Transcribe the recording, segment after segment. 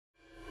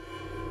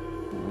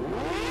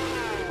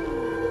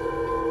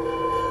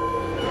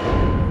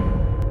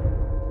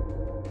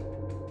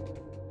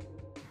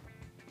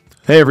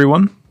Hey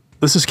everyone,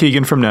 this is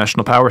Keegan from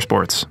National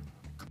Powersports.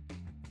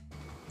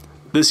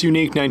 This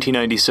unique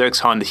 1996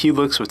 Honda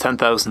HELIX with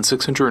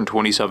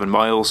 10,627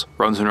 miles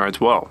runs and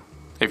rides well.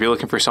 If you're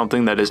looking for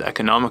something that is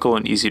economical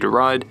and easy to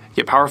ride,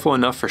 yet powerful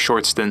enough for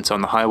short stints on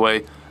the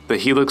highway, the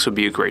HELIX would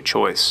be a great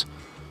choice.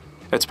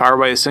 It's powered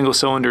by a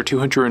single-cylinder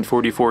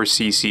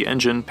 244cc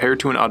engine paired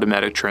to an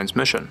automatic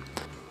transmission.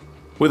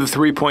 With a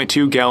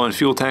 3.2-gallon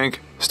fuel tank,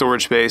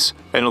 storage space,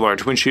 and a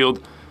large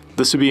windshield,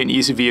 this would be an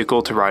easy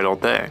vehicle to ride all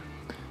day.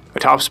 A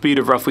top speed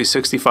of roughly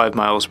 65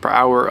 miles per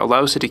hour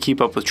allows it to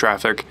keep up with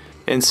traffic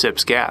and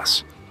sips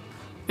gas.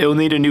 It will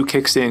need a new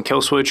kickstand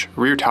kill switch,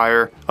 rear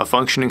tire, a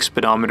functioning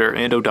speedometer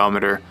and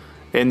odometer,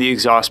 and the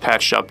exhaust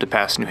patched up to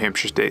pass New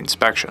Hampshire state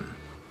inspection.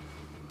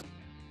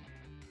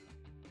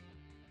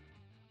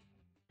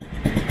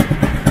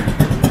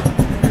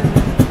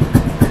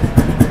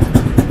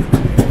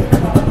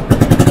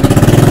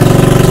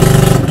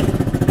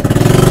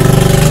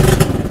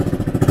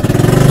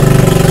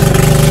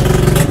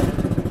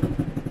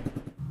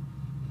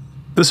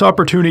 This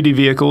opportunity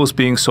vehicle is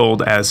being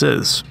sold as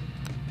is.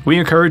 We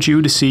encourage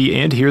you to see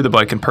and hear the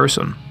bike in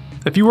person.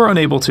 If you are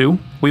unable to,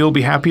 we will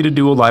be happy to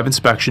do a live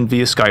inspection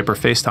via Skype or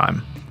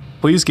FaceTime.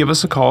 Please give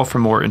us a call for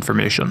more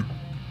information.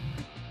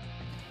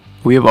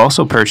 We have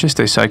also purchased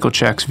a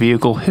CycleCheck's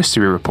vehicle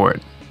history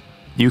report.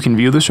 You can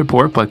view this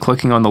report by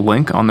clicking on the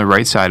link on the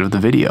right side of the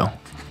video.